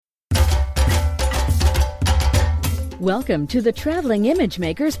Welcome to the Traveling Image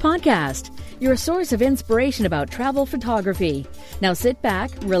Makers podcast, your source of inspiration about travel photography. Now sit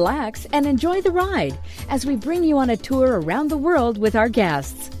back, relax, and enjoy the ride as we bring you on a tour around the world with our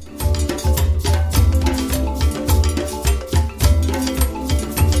guests.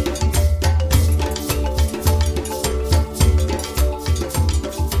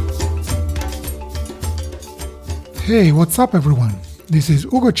 Hey, what's up everyone? This is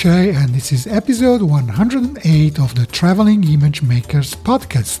Ugo Cei and this is episode 108 of the Traveling Image Makers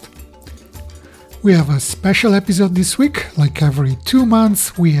podcast. We have a special episode this week. Like every 2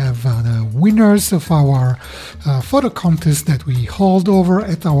 months, we have the winners of our photo contest that we hold over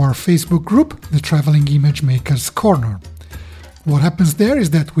at our Facebook group, the Traveling Image Makers Corner. What happens there is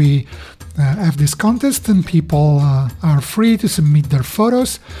that we have this contest and people are free to submit their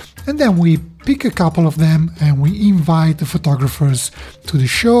photos, and then we pick a couple of them and we invite the photographers to the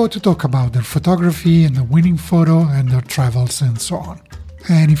show to talk about their photography and the winning photo and their travels and so on.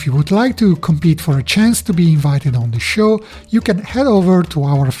 And if you would like to compete for a chance to be invited on the show, you can head over to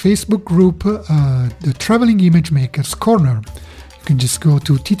our Facebook group, the Traveling Image Makers Corner. You can just go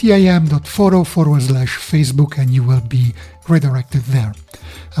to ttim.photo/Facebook and you will be redirected there.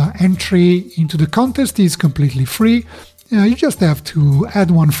 Entry into the contest is completely free. You just have to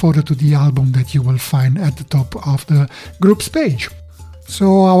add one photo to the album that you will find at the top of the group's page.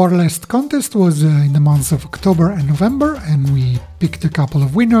 So our last contest was in the months of October and November, and we picked a couple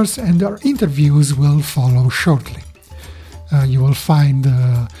of winners, and our interviews will follow shortly. You will find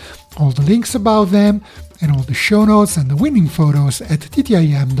all the links about them and all the show notes and the winning photos at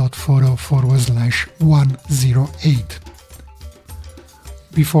ttim.photo/108.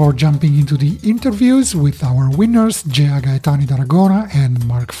 Before jumping into the interviews with our winners, Gea Gaetani d'Aragona and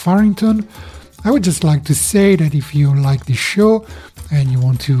Mark Farrington, I would just like to say that if you like this show and you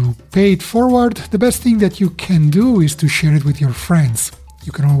want to pay it forward, the best thing that you can do is to share it with your friends.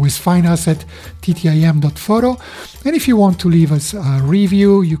 You can always find us at ttim.photo, and if you want to leave us a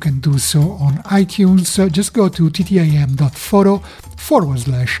review, you can do so on iTunes. Just go to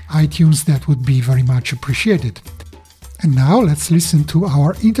ttim.photo/iTunes. That would be very much appreciated. And now let's listen to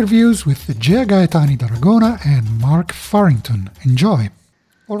our interviews with Gea Gaetani d'Aragona and Mark Farrington. Enjoy!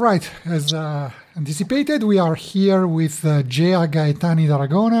 All right, as anticipated, we are here with Gea Gaetani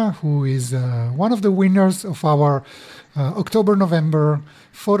d'Aragona, who is one of the winners of our October-November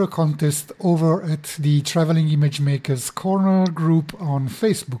photo contest over at the Traveling Image Makers Corner group on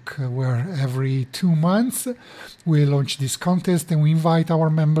Facebook, where every 2 months we launch this contest and we invite our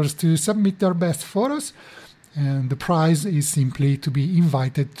members to submit their best photos. And the prize is simply to be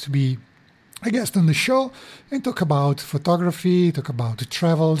invited to be a guest on the show and talk about photography, talk about the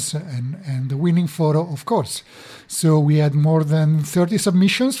travels and the winning photo, of course. So we had more than 30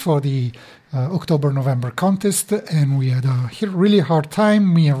 submissions for the October-November contest, and we had a really hard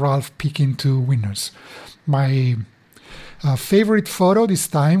time, me and Ralph, picking 2 winners. My favorite photo this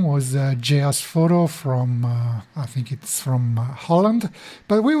time was Gea's photo from, I think it's from Holland,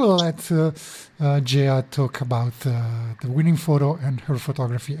 but we will let Gea talk about the winning photo and her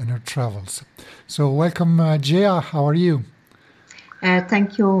photography and her travels. So welcome, Gea. How are you?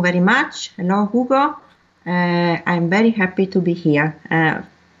 Thank you very much. Hello, Hugo. I'm very happy to be here.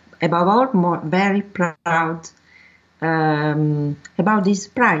 Above all, very proud about this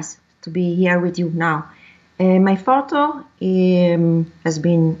prize to be here with you now. My photo has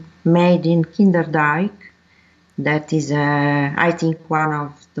been made in Kinderdijk. That is, I think, one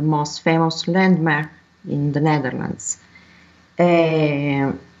of the most famous landmarks in the Netherlands.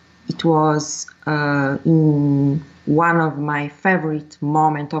 It was in one of my favorite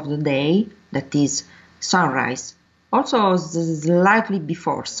moments of the day, that is sunrise. Also, slightly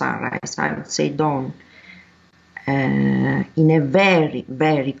before sunrise, I would say dawn. In a very,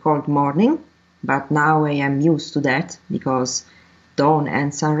 very cold morning. But now I am used to that because dawn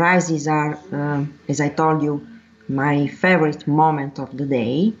and sunrises are, as I told you, my favorite moment of the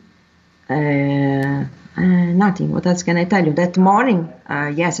day. Nothing. What else can I tell you? That morning,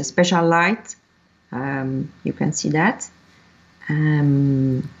 yes, a special light. You can see that.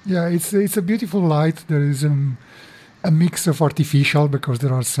 Yeah, it's a beautiful light. There is a mix of artificial because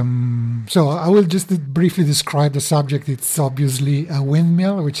there are some. So I will just briefly describe the subject. It's obviously a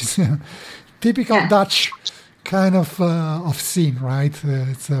windmill, which is typical Dutch kind of scene, right?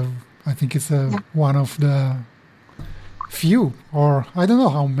 I think it's one of the few, or I don't know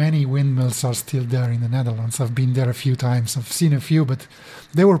how many windmills are still there in the Netherlands. I've been there a few times. I've seen a few, but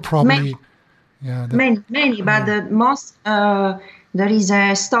they were probably many. But the most there is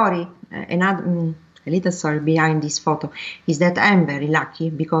a story, a little story behind this photo. Is that I'm very lucky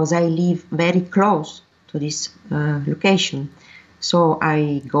because I live very close to this location. So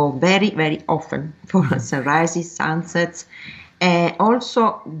I go very, very often for sunrises, sunsets.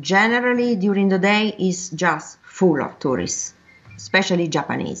 Also, generally during the day is just full of tourists, especially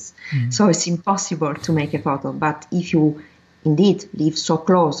Japanese. So it's impossible to make a photo. But if you indeed live so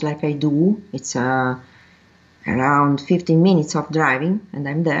close like I do, it's around 15 minutes of driving and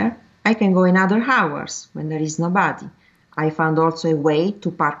I'm there, I can go in other hours when there is nobody. I found also a way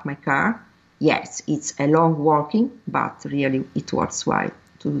to park my car. Yes, it's a long walking, but really it works well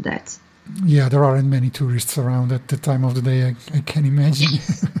to do that. Yeah, there aren't many tourists around at the time of the day, I can imagine.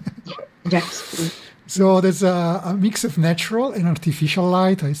 Yes. So there's a mix of natural and artificial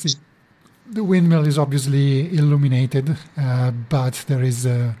light. I see the windmill is obviously illuminated, but there is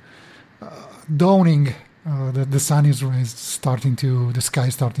dawning. The sun is the sky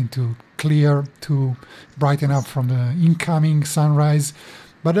is starting to clear, to brighten up from the incoming sunrise.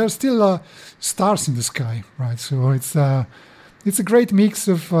 But there are still stars in the sky, right? So it's a great mix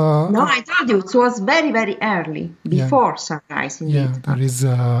of... No, I told you, it was very, very early, before sunrise. Indeed. Yeah, there is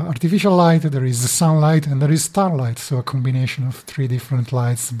artificial light, there is sunlight, and there is starlight. So a combination of three different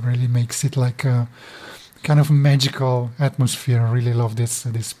lights really makes it like a kind of magical atmosphere. I really love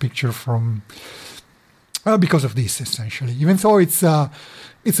this picture from... because of this, essentially. Even though it's a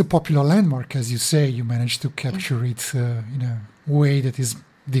popular landmark, as you say, you managed to capture it in a way that is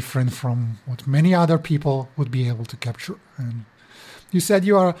different from what many other people would be able to capture. And you said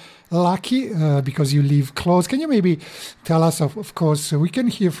you are lucky because you live close. Can you maybe tell us, of course, we can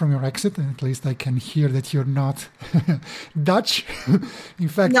hear from your accent, and at least I can hear that you're not Dutch. In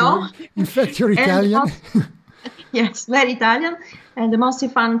fact, no. You're Italian. Yes, very Italian. And the most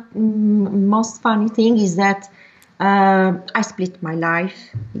funny thing is that I split my life.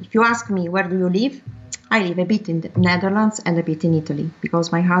 If you ask me, where do you live? I live a bit in the Netherlands and a bit in Italy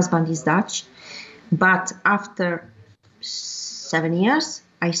because my husband is Dutch. But after 7 years,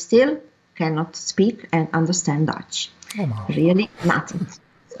 I still cannot speak and understand Dutch. Oh, wow. Really, nothing.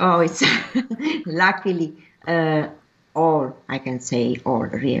 So it's luckily all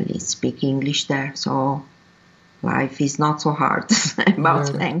really speak English there. So life is not so hard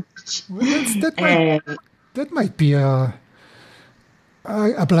about language. Well, that might be a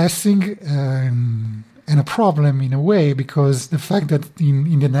blessing and a problem in a way, because the fact that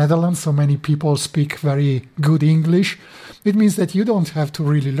in the Netherlands so many people speak very good English, it means that you don't have to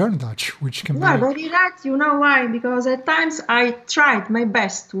really learn Dutch, which can be... No, very right. You know why? Because at times I tried my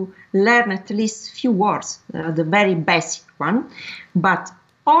best to learn at least few words, the very basic one, but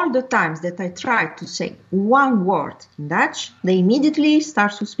all the times that I try to say one word in Dutch, they immediately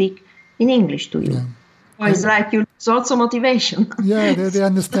start to speak in English to you. Yeah. So it's like you lose also motivation. Yeah, they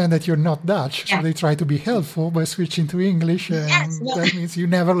understand that you're not Dutch, so they try to be helpful by switching to English, and that means you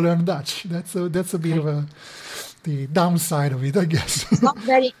never learn Dutch. That's a bit of the downside of it, I guess. It's not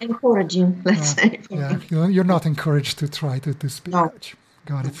very encouraging, let's say. Yeah, you're not encouraged to try to speak Dutch.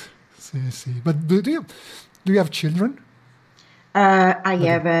 Got it. See. But do you have children? I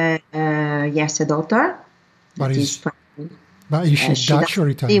have a daughter. But is she Dutch or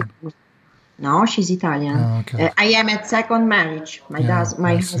Italian? No, she's Italian. Oh, okay. I am at second marriage. My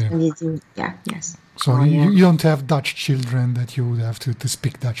husband is in. Yeah, yes. So you don't have Dutch children that you would have to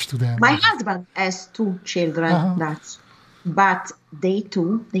speak Dutch to them? My husband has 2 children, Dutch, but they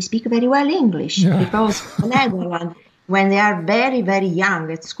speak very well English because in Netherlands, when they are very, very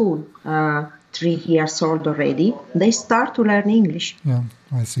young at school, 3 years old already, they start to learn English. Yeah,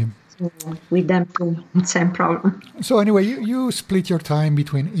 I see. So with them too, same problem. So anyway, you split your time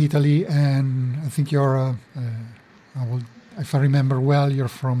between Italy and I think you're, if I remember well, you're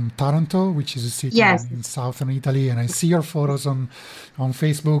from Taranto, which is a city in southern Italy, and I see your photos on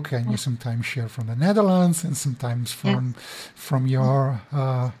Facebook, and you sometimes share from the Netherlands and sometimes from your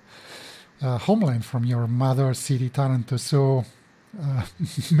homeland, from your mother city, Taranto. So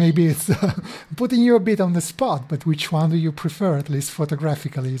maybe it's putting you a bit on the spot, but which one do you prefer, at least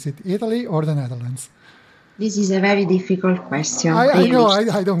photographically? Is it Italy or the Netherlands? This is a very difficult question. I know,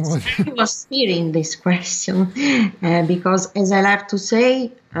 I don't want... I was fearing this question because, as I like to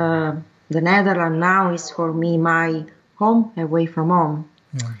say, the Netherlands now is for me my home away from home.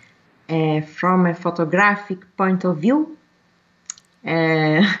 Yeah. From a photographic point of view,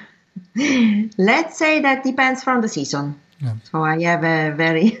 let's say that depends from the season. Yeah. So I have a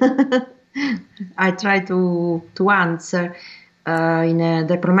very... I try to answer in a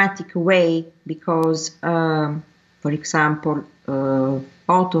diplomatic way because, for example,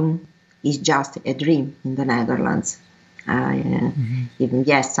 autumn is just a dream in the Netherlands. Even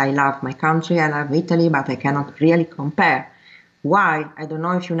yes, I love my country, I love Italy, but I cannot really compare. Why? I don't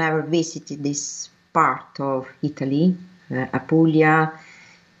know if you never visited this part of Italy, Apulia.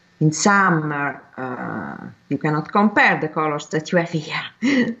 In summer, you cannot compare the colors that you have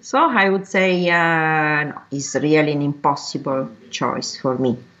here. So I would say no, it's really an impossible choice for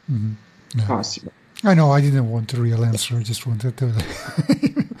me. Mm-hmm. Yeah. Possible. I know, I didn't want a real answer. I just wanted to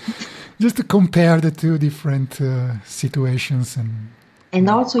just to compare the two different situations. And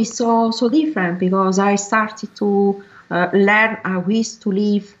also it's so different because I started to learn how it is to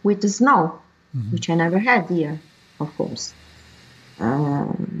live with the snow, which I never had here, of course.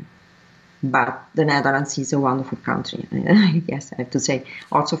 But the Netherlands is a wonderful country. Yes, I have to say.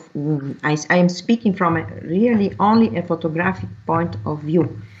 Also, I am speaking from really only a photographic point of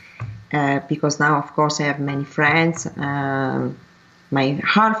view, because now, of course, I have many friends.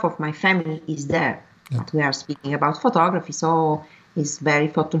 Half of my family is there. Yeah. But we are speaking about photography, so it's very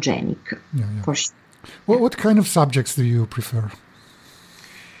photogenic, for sure. What kind of subjects do you prefer?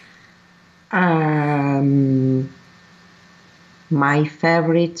 My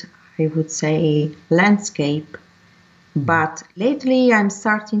favorite, I would say, landscape. But lately I'm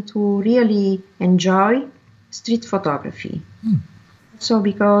starting to really enjoy street photography. So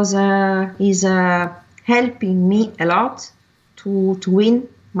because it's helping me a lot to win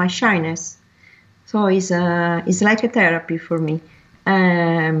my shyness. So it's like a therapy for me.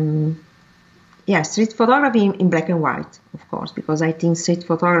 Street photography in black and white, of course, because I think street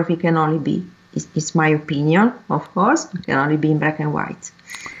photography can only be, it's my opinion, of course, it can only be in black and white.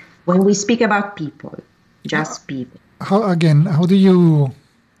 When we speak about people, just people. How do you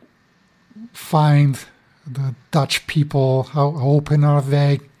find the Dutch people? How open are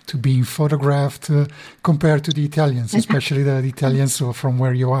they to being photographed compared to the Italians, especially the Italians from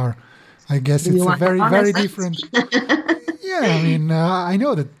where you are? I guess it's a very, very different. Yeah, I mean, I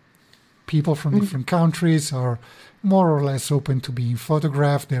know that people from different countries are more or less open to being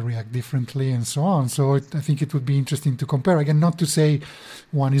photographed. They react differently and so on. So I think it would be interesting to compare. Again, not to say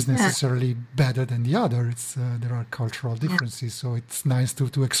one is necessarily better than the other. It's there are cultural differences. So it's nice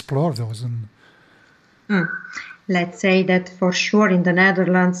to explore those. Let's say that for sure in the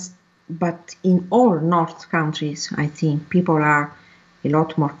Netherlands, but in all North countries, I think people are a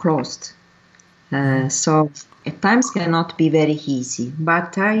lot more closed. So at times cannot be very easy.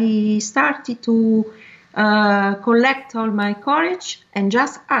 But I started to collect all my courage and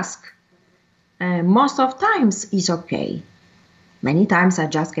just ask. Most of times is okay. Many times I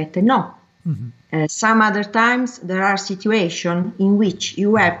just get a no. Some other times there are situations in which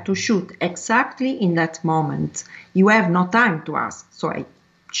you have to shoot exactly in that moment. You have no time to ask. So I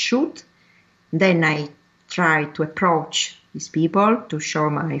shoot, then I try to approach these people to show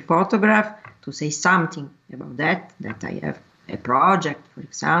my photograph, to say something about that I have a project, for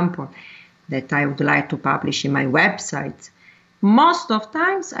example, that I would like to publish in my website. Most of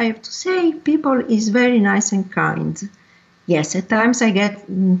times, I have to say, people is very nice and kind. Yes, at times I get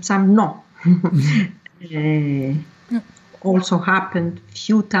some no. Also happened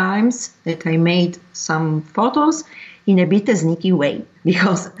few times that I made some photos in a bit a sneaky way,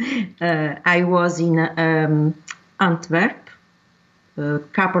 because I was in Antwerp a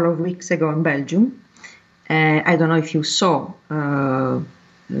couple of weeks ago in Belgium. I don't know if you saw, I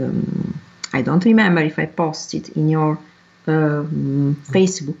don't remember if I posted in your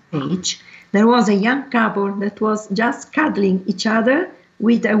Facebook page. There was a young couple that was just cuddling each other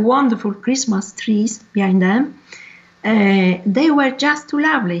with a wonderful Christmas trees behind them. They were just too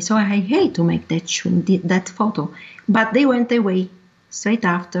lovely, so I hate to make that photo. But they went away straight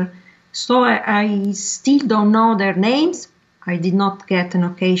after. So I still don't know their names. I did not get an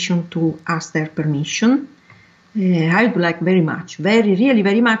occasion to ask their permission. I would like really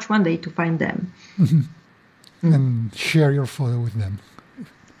very much one day to find them. And share your photo with them.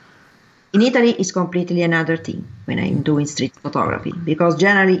 In Italy, it's completely another thing when I'm doing street photography, because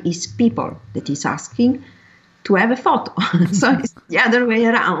generally it's people that is asking to have a photo. So it's the other way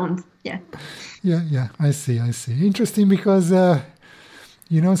around. Yeah, I see. Interesting, because,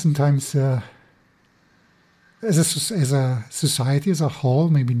 sometimes as a society as a whole,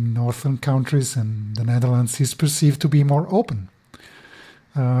 maybe northern countries and the Netherlands is perceived to be more open.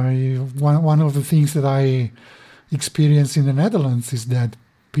 One of the things that I experience in the Netherlands is that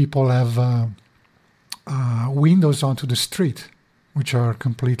people have windows onto the street, which are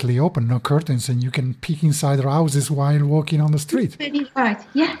completely open, no curtains, and you can peek inside their houses while walking on the street. Very right,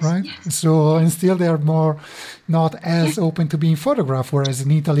 yes. Right? Yes. So, and still they are not as open to being photographed, whereas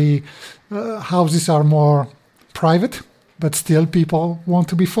in Italy, houses are more private, but still people want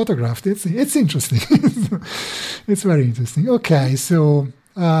to be photographed. It's interesting. It's very interesting. Okay, so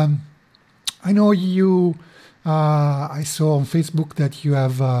I know you I saw on Facebook that you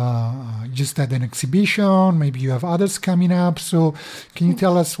have just had an exhibition. Maybe you have others coming up. So can you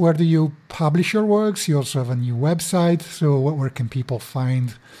tell us where do you publish your works? You also have a new website. So where can people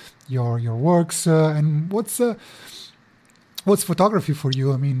find your works? And what's photography for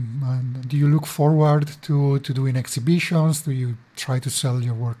you? I mean, do you look forward to doing exhibitions? Do you try to sell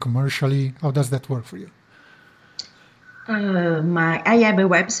your work commercially? How does that work for you? I have a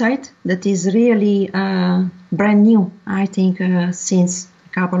website that is really brand new, I think, since a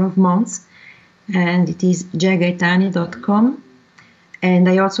couple of months, and it is geagaetani.com. And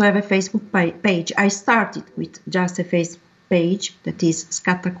I also have a Facebook page. I started with just a Facebook page that is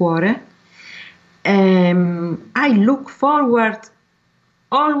Scattacuore. I look forward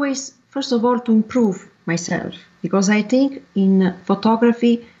always, first of all, to improve myself, because I think in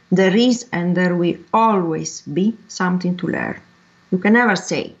photography there is and there will always be something to learn. You can never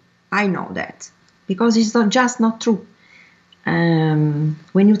say, I know that, because it's not true.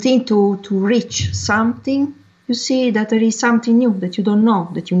 When you think to reach something, you see that there is something new that you don't know,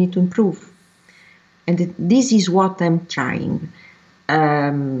 that you need to improve. And this is what I'm trying.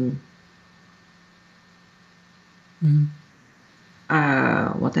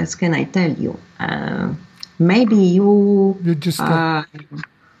 What else can I tell you? Maybe you just...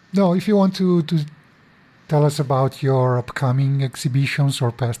 No, if you want to tell us about your upcoming exhibitions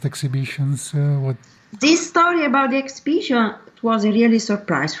or past exhibitions, what? This story about the exhibition was a really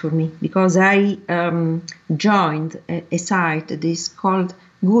surprise for me, because I joined a site that is called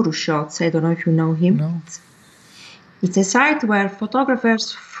Guru Shots. I don't know if you know him. No. It's a site where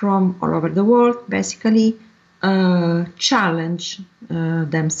photographers from all over the world basically challenge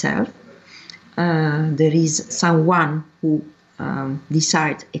themselves. There is someone who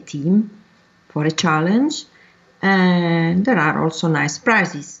decide a theme for a challenge, and there are also nice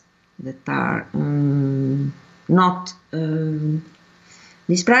prizes that are not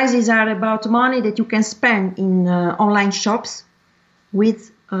these prizes are about money that you can spend in online shops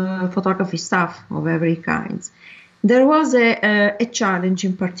with photography stuff of every kind. There was a challenge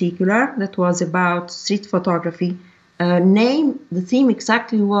in particular that was about street photography. The theme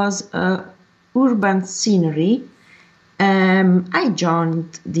exactly was urban scenery. I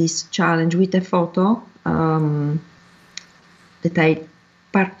joined this challenge with a photo that I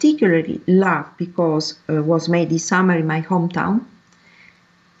particularly love because it was made this summer in my hometown.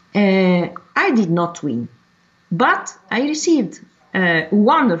 I did not win, but I received a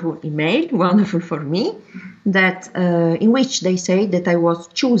wonderful email, wonderful for me, that in which they say that I was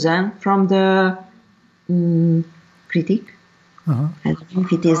chosen from the critic. Uh-huh. I don't know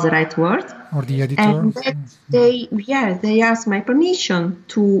if it is the right word. Or the editor. And that they asked my permission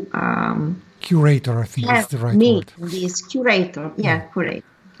to curator, I think is the right word. This curator, curator,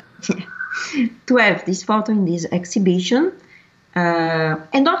 to have this photo in this exhibition,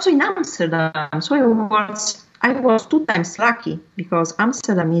 and also in Amsterdam. So I was 2 times lucky, because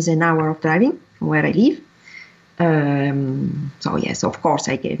Amsterdam is an hour of driving from where I live. So yes, of course,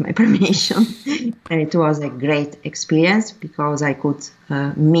 I gave my permission, and it was a great experience because I could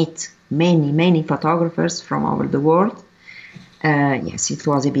meet many photographers from all over the world. Yes, it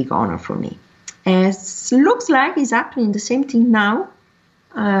was a big honor for me. It looks like it's happening the same thing now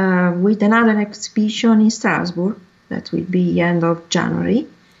with another exhibition in Strasbourg that will be end of January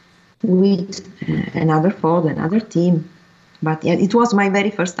with another photo, another team. But yeah, it was my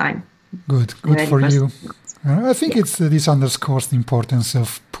very first time. Good for you. I think this underscores the importance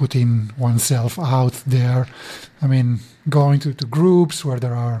of putting oneself out there. I mean, going to groups where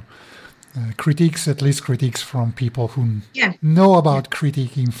there are critiques, at least critiques from people who know about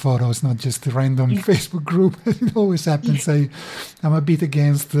critiquing photos, not just a random Facebook group. It always happens. I'm a bit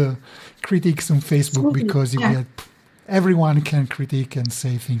against critiques on Facebook because you get everyone can critique and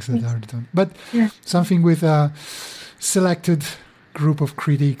say things that are done. But something with a selected group of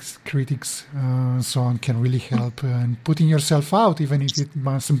critics, so on, can really help. And putting yourself out, even if it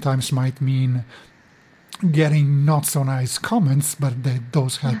sometimes might mean getting not so nice comments, but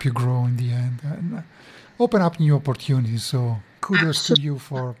those help you grow in the end and open up new opportunities. So kudos to you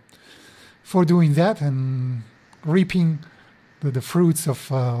for doing that and reaping the fruits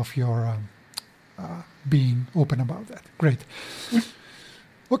of your being open about that. Great.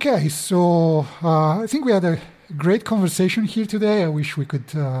 Okay, so I think we had a great conversation here today. I wish we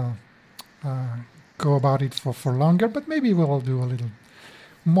could go about it for longer, but maybe we'll do a little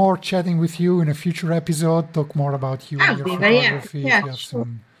more chatting with you in a future episode, talk more about you and your photography, if you have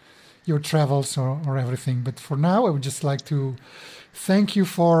your travels or everything. But for now, I would just like to thank you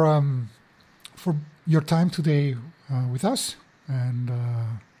for your time today with us, and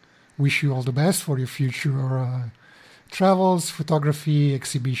wish you all the best for your future travels, photography,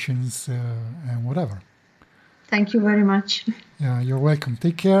 exhibitions, and whatever. Thank you very much. Yeah, you're welcome.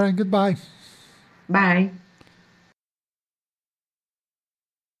 Take care and goodbye. Bye.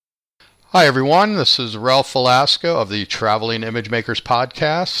 Hi, everyone. This is Ralph Velasco of the Traveling Image Makers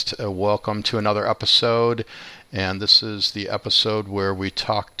podcast. Welcome to another episode. And this is the episode where we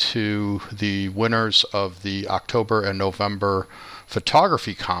talk to the winners of the October and November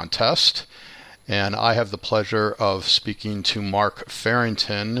photography contest. And I have the pleasure of speaking to Mark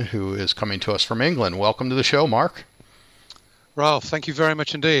Farrington, who is coming to us from England. Welcome to the show, Mark. Ralph, thank you very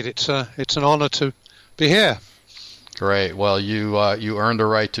much indeed. It's an honor to be here. Great. Well, you earned the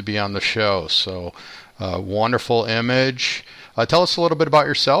right to be on the show. So, wonderful image. Tell us a little bit about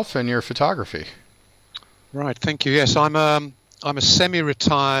yourself and your photography. Right. Thank you. Yes, I'm a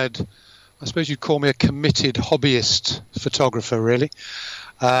semi-retired. I suppose you'd call me a committed hobbyist photographer. Really.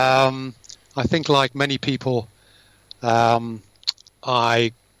 I think, like many people,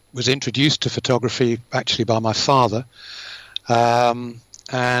 I was introduced to photography actually by my father,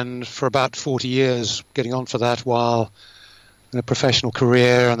 and for about 40 years, getting on for that while in a professional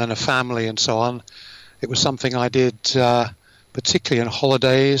career and then a family and so on, it was something I did particularly on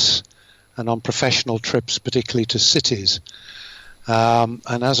holidays and on professional trips, particularly to cities.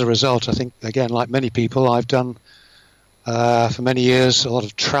 And as a result, I think, again, like many people, I've done for many years a lot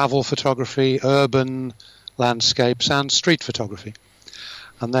of travel photography, urban landscapes, and street photography.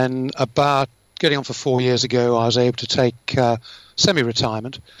 And then about getting on for 4 years ago, I was able to take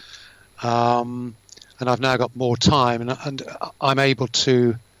semi-retirement, and I've now got more time, and I'm able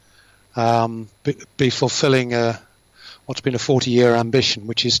to be fulfilling what's been a 40-year ambition,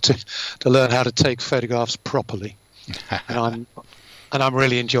 which is to learn how to take photographs properly, and I'm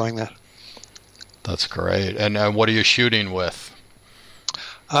really enjoying that. That's great. And what are you shooting with?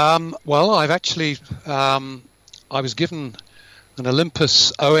 Well, I've actually I was given an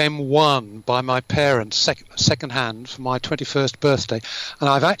Olympus OM1 by my parents, second hand, for my 21st birthday, and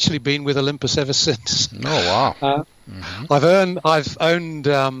I've actually been with Olympus ever since. Oh wow! I've owned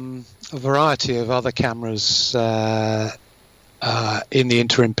a variety of other cameras in the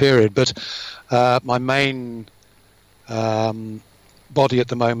interim period, but my main body at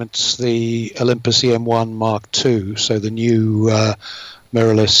the moment's the Olympus EM1 Mark II, so the new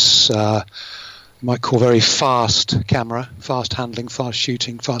mirrorless. Might call very fast camera, fast handling, fast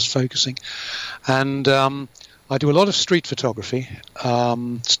shooting, fast focusing. And I do a lot of street photography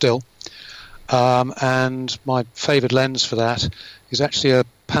still. And my favorite lens for that is actually a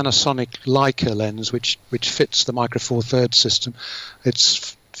Panasonic Leica lens, which fits the Micro Four Thirds system.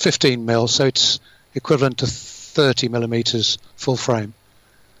 It's 15 mil, so it's equivalent to 30 millimeters full frame.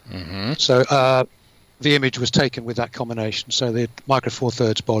 Mm-hmm. So the image was taken with that combination, so the Micro Four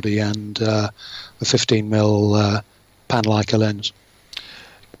Thirds body and the 15 mil Pan Leica lens.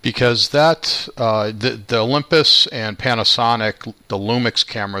 Because that the Olympus and Panasonic, the Lumix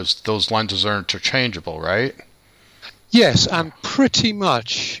cameras, those lenses are interchangeable, right? Yes, and pretty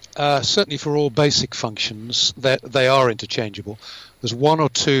much, certainly for all basic functions, they are interchangeable. There's one or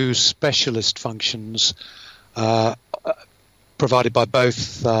two specialist functions provided by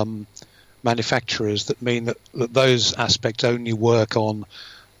both manufacturers that mean that those aspects only work on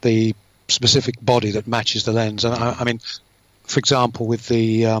the specific body that matches the lens. And I mean, for example, with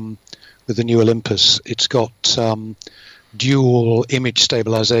the new Olympus, it's got dual image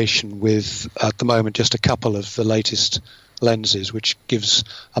stabilization with, at the moment, just a couple of the latest lenses, which gives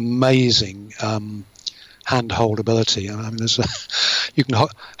amazing handhold ability. I mean, you can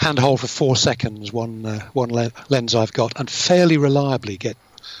handhold for 4 seconds one lens I've got, and fairly reliably get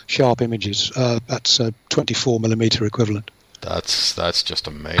sharp images. That's a 24 millimeter equivalent. That's just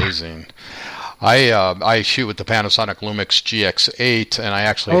amazing. I shoot with the Panasonic Lumix GX8, and I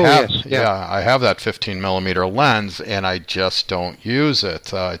actually I have that 15 millimeter lens, and I just don't use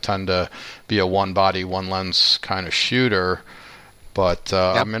it. I tend to be a one body, one lens kind of shooter, but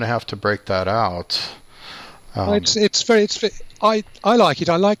I'm going to have to break that out. I like it.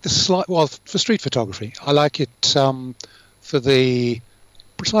 I like the for street photography. I like it for the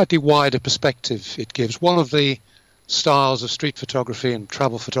slightly wider perspective it gives. One of the styles of street photography and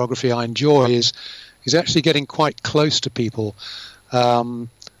travel photography I enjoy is actually getting quite close to people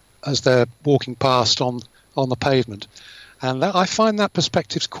as they're walking past on the pavement. And I find that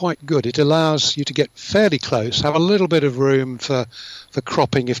perspective's quite good. It allows you to get fairly close, have a little bit of room for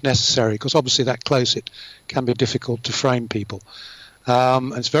cropping if necessary, because obviously that close it can be difficult to frame people.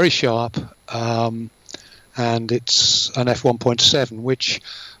 And it's very sharp, and it's an f1.7, which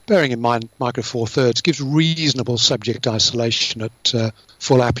bearing in mind Micro Four Thirds gives reasonable subject isolation at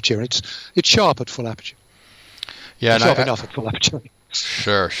full aperture. It's sharp at full aperture. Yeah, sharp enough at full aperture.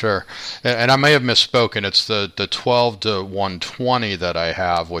 Sure. And I may have misspoken. It's the 12 to 120 that I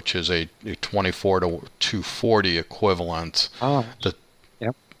have, which is a 24 to 240 equivalent. Oh,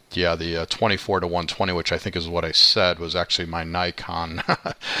 yep. Yeah, the 24 to 120, which I think is what I said, was actually my Nikon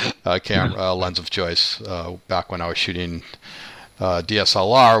camera lens of choice back when I was shooting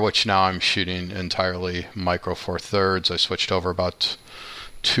DSLR, which now I'm shooting entirely Micro Four Thirds. I switched over about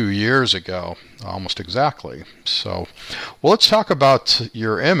 2 years ago, almost exactly. So, well, let's talk about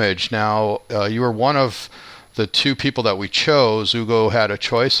your image. Now, you were one of the two people that we chose. Ugo had a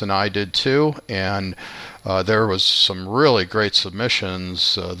choice, and I did too. And there was some really great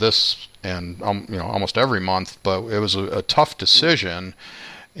submissions this and almost every month. But it was a tough decision.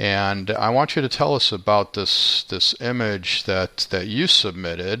 And I want you to tell us about this image that you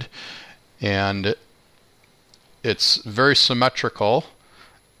submitted, and it's very symmetrical.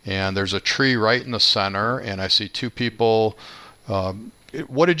 And there's a tree right in the center, and I see two people.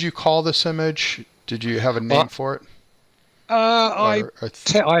 What did you call this image? Did you have a name for it? I've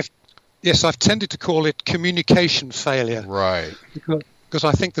tended to call it communication failure. Right. Because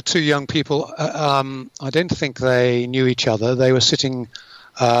I think the two young people, I don't think they knew each other. They were sitting,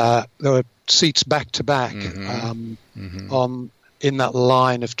 there were seats back to back in that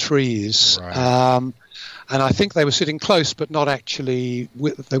line of trees. Right. And I think they were sitting close, but not actually.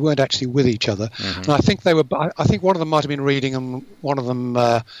 They weren't actually with each other. And I think they were. I think one of them might have been reading and one of them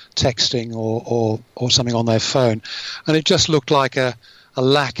texting or something on their phone, and it just looked like a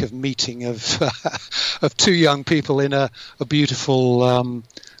lack of meeting of of two young people in a beautiful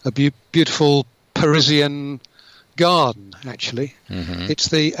beautiful Parisian garden. Actually, it's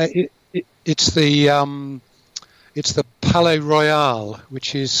the Palais Royal,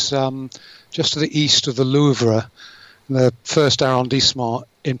 which is just to the east of the Louvre, the first arrondissement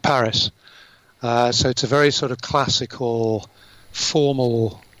in Paris. So it's a very sort of classical,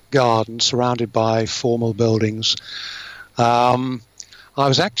 formal garden surrounded by formal buildings. I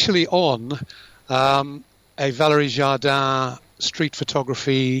was actually on a Valérie Jardin street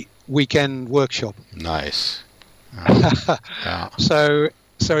photography weekend workshop. Nice. Yeah. So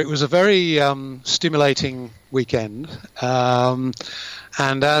it was a very stimulating weekend.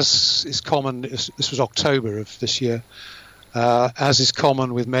 And as is common, this was October of this year, as is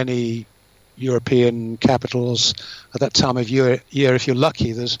common with many European capitals at that time of year, if you're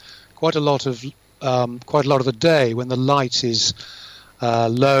lucky, there's quite a lot of the day when the light is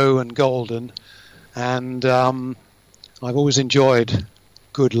low and golden, and I've always enjoyed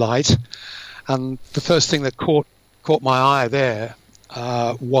good light. And the first thing that caught my eye there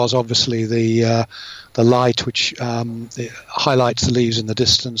was obviously the light, which highlights the leaves in the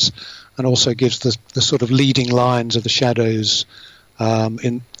distance, and also gives the sort of leading lines of the shadows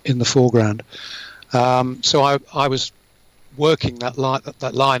in the foreground. So I was working that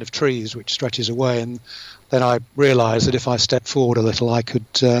line of trees which stretches away, and then I realised that if I stepped forward a little, I could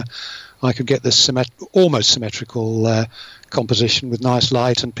get this almost symmetrical composition with nice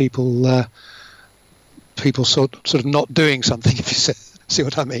light and people sort of not doing something, if you see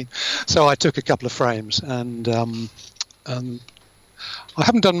what I mean. So I took a couple of frames, and I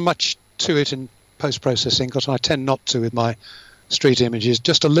haven't done much to it in post-processing, because I tend not to with my street images.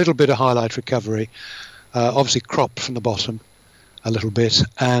 Just a little bit of highlight recovery, obviously cropped from the bottom a little bit,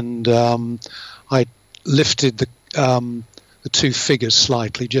 and I lifted the two figures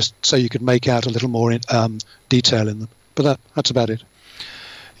slightly just so you could make out a little more detail in them. But that's about it.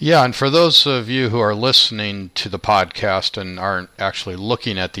 Yeah, and for those of you who are listening to the podcast and aren't actually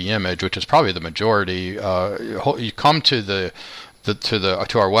looking at the image, which is probably the majority, you come to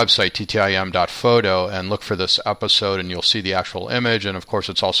to our website, ttim.photo, and look for this episode, and you'll see the actual image. And of course,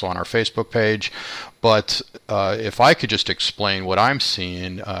 it's also on our Facebook page. But if I could just explain what I'm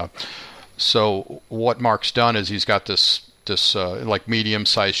seeing, so what Mark's done is he's got this like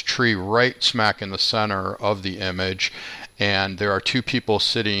medium-sized tree right smack in the center of the image. And there are two people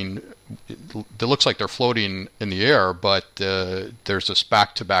sitting. It looks like they're floating in the air, but there's this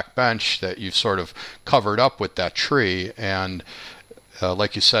back-to-back bench that you've sort of covered up with that tree. And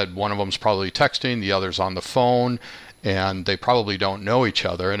like you said, one of them's probably texting, the other's on the phone, and they probably don't know each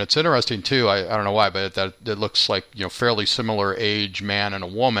other. And it's interesting too. I don't know why, but that it looks like fairly similar age man and a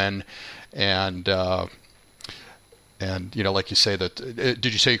woman, and like you say that. Did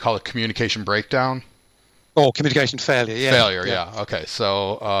you say you call it communication breakdown? Oh, communication failure, yeah. Failure, yeah. Okay,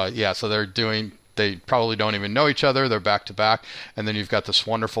 so, so they probably don't even know each other, they're back to back, and then you've got this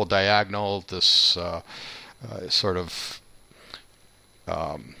wonderful diagonal, this sort of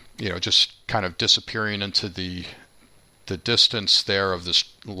just kind of disappearing into the distance there of this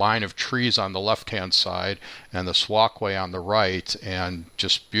line of trees on the left-hand side and this walkway on the right, and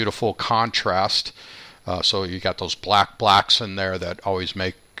just beautiful contrast. So you got those blacks in there that always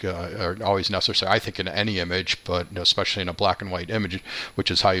are always necessary, I think, in any image, but especially in a black and white image,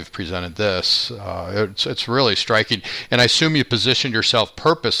 which is how you've presented this. It's really striking. And I assume you positioned yourself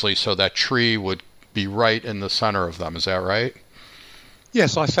purposely so that tree would be right in the center of them. Is that right?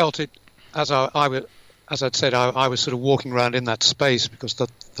 Yes, I felt it as as I'd said, I was sort of walking around in that space because the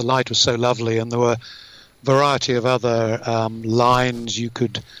light was so lovely, and there were a variety of other lines you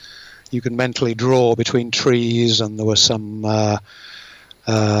could mentally draw between trees, and there were some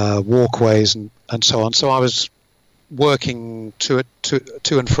walkways and so on. So I was working to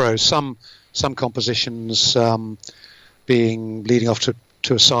and fro. Some compositions being leading off to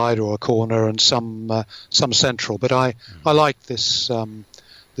a side or a corner, and some central. But I like this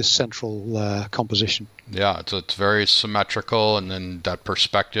central composition. Yeah, it's very symmetrical, and then that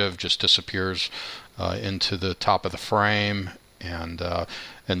perspective just disappears into the top of the frame, and the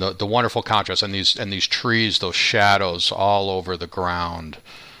wonderful contrast, and these trees, those shadows all over the ground,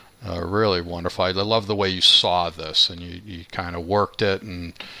 really wonderful. I love the way you saw this, and you kind of worked it,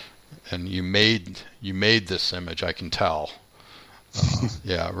 and you made this image. I can tell.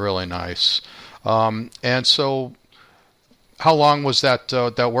 Yeah, really nice. And so, how long was that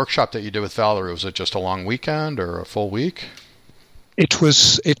workshop that you did with Valerie? Was it just a long weekend or a full week? It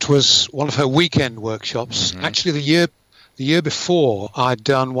was one of her weekend workshops. Mm-hmm. Actually, the year before, I'd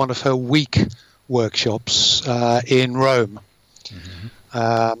done one of her week workshops in Rome,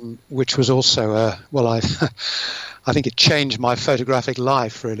 mm-hmm. Which was also I think it changed my photographic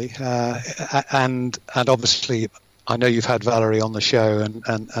life, really. And obviously, I know you've had Valerie on the show,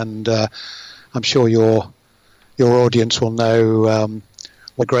 and I'm sure your audience will know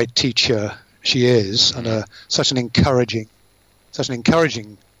what a great teacher she is, and such an encouraging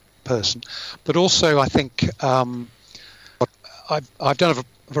person. But also, I think I've done a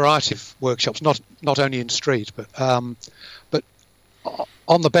variety of workshops, not only in street, but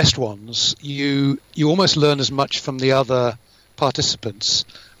on the best ones, you almost learn as much from the other participants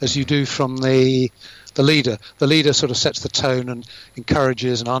as you do from the leader. The leader sort of sets the tone and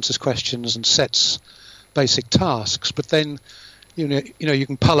encourages and answers questions and sets basic tasks, but then you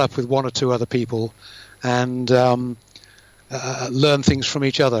can pull up with one or two other people and learn things from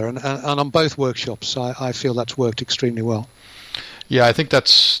each other, and on both workshops I feel that's worked extremely well. Yeah, I think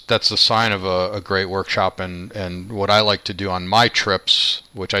that's the sign of a great workshop, and what I like to do on my trips,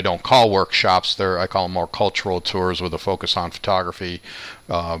 which I don't call workshops, I call them more cultural tours with a focus on photography,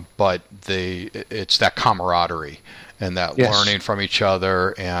 but it's that camaraderie and that learning from each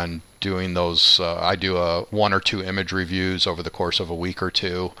other, and doing those. I do 1 or 2 image reviews over the course of a week or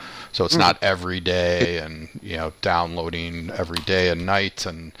two, so it's not every day, and downloading every day and night,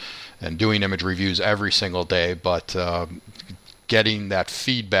 and doing image reviews every single day, but getting that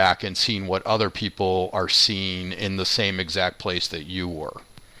feedback and seeing what other people are seeing in the same exact place that you were.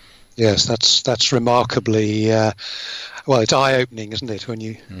 Yes, that's remarkably it's eye-opening, isn't it? When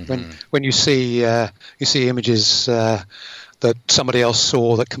you when you see images that somebody else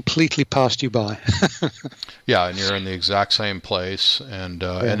saw that completely passed you by. Yeah, and you're in the exact same place, and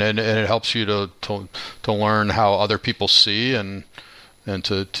it helps you to learn how other people see, and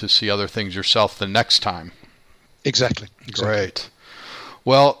to see other things yourself the next time. Exactly. Great.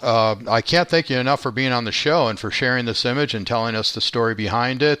 Well, I can't thank you enough for being on the show and for sharing this image and telling us the story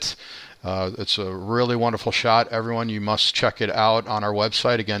behind it. It's a really wonderful shot. Everyone, you must check it out on our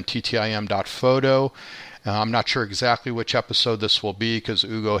website, again, ttim.photo. I'm not sure exactly which episode this will be because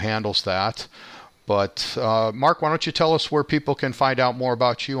Ugo handles that. But Mark, why don't you tell us where people can find out more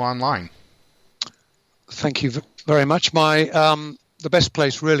about you online? Thank you very much. The best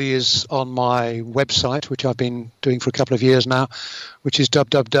place really is on my website, which I've been doing for a couple of years now, which is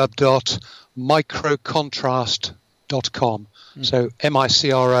www.microcontrast.com. So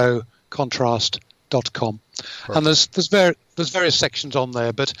MICRO contrast.com. Perfect. And there's various sections on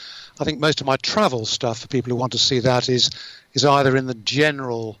there, but I think most of my travel stuff for people who want to see that is either in the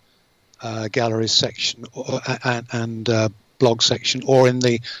general galleries section and blog section, or in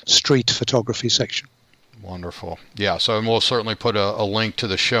the street photography section. Wonderful. Yeah, so we'll certainly put a link to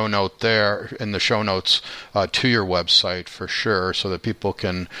the show note there in the show notes to your website for sure, so that people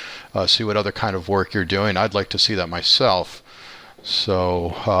can see what other kind of work you're doing. I'd like to see that myself.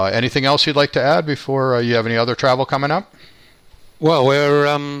 So anything else you'd like to add before you have any other travel coming up? Well, we're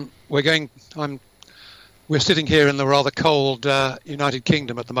sitting here in the rather cold United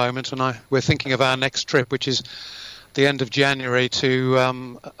Kingdom at the moment, and we're thinking of our next trip, which is the end of January to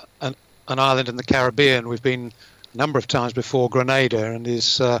an island in the Caribbean. We've been a number of times before, Grenada, and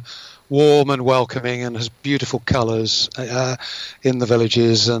is warm and welcoming and has beautiful colours in the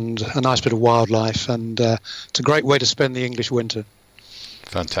villages and a nice bit of wildlife. And it's a great way to spend the English winter.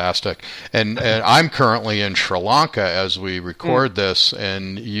 Fantastic. And I'm currently in Sri Lanka as we record this,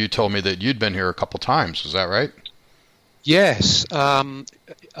 and you told me that you'd been here a couple times. Is that right? Yes.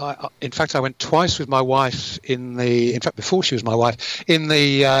 In fact, I went twice with my wife before she was my wife, in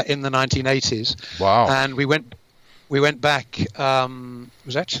the 1980s. Wow. And we went back, it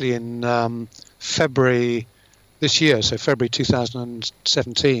was actually in February this year, so February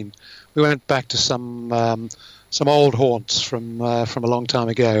 2017. We went back to some old haunts from a long time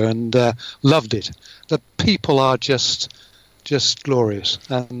ago, and loved it. The people are just glorious,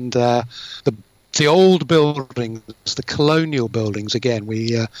 and the old buildings, the colonial buildings, again,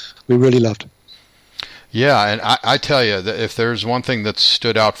 we really loved. Yeah, and I tell you that if there's one thing that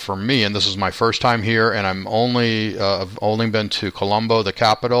stood out for me, and this is my first time here, and I've only been to Colombo, the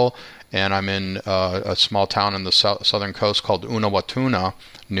capital, and I'm in a small town in the southern coast called Unawatuna,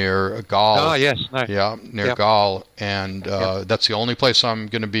 near Galle. Oh, yes. No. Yeah, near Galle. And that's the only place I'm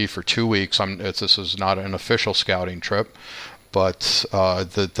going to be for 2 weeks. This is not an official scouting trip. But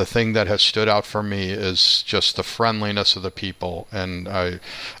the thing that has stood out for me is just the friendliness of the people. And I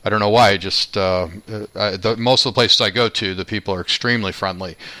don't know why, most of the places I go to, the people are extremely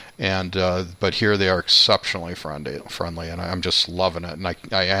friendly. And but here they are exceptionally friendly, and I'm just loving it. And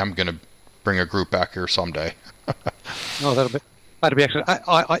I am going to bring a group back here someday. Oh, that'll be excellent.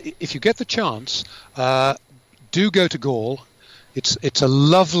 If you get the chance, do go to Galle. It's a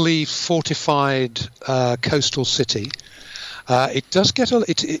lovely fortified coastal city. It does get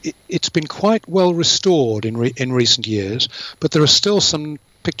it's been quite well restored in recent years, but there are still some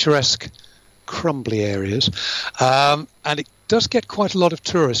picturesque, crumbly areas, and it does get quite a lot of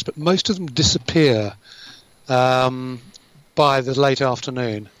tourists, but most of them disappear by the late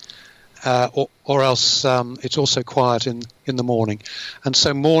afternoon, or else it's also quiet in the morning. And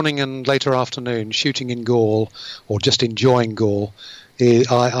so morning and later afternoon, shooting in Galle or just enjoying Galle,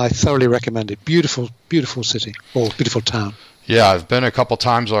 I thoroughly recommend it. Beautiful, beautiful city, or beautiful town. Yeah, I've been a couple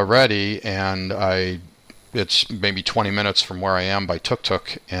times already, and it's maybe 20 minutes from where I am by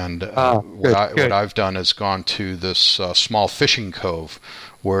tuk-tuk, and what I've done is gone to this small fishing cove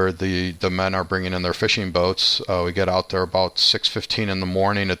where the men are bringing in their fishing boats. We get out there about 6:15 in the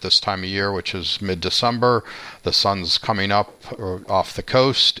morning at this time of year, which is mid-December. The sun's coming up off the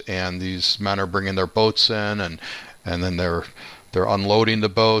coast, and these men are bringing their boats in, and then they're unloading the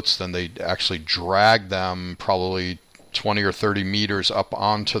boats. Then they actually drag them probably 20 or 30 meters up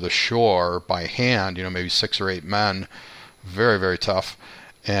onto the shore by hand, maybe 6 or 8 men. Very, very tough.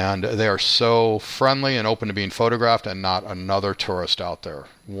 And they are so friendly and open to being photographed, and not another tourist out there.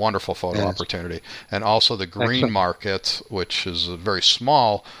 Wonderful photo opportunity. And also the green market, which is a very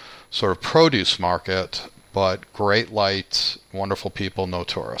small sort of produce market, but great light, wonderful people, no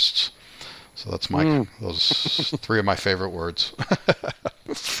tourists. So that's those 3 of my favorite words.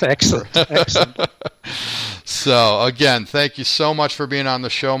 Excellent. So again, thank you so much for being on the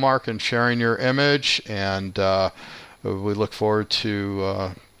show, Mark, and sharing your image. And we look forward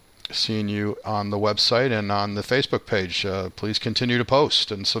to seeing you on the website and on the Facebook page. Please continue to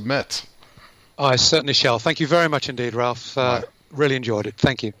post and submit. I certainly shall. Thank you very much indeed, Ralph. Really enjoyed it.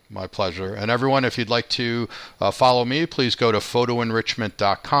 Thank you. My pleasure. And everyone, if you'd like to follow me, please go to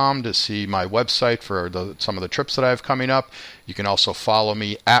photoenrichment.com to see my website for some of the trips that I have coming up. You can also follow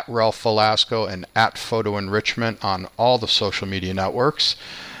me at Ralph Velasco and at Photo Enrichment on all the social media networks.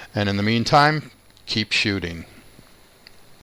 And in the meantime, keep shooting.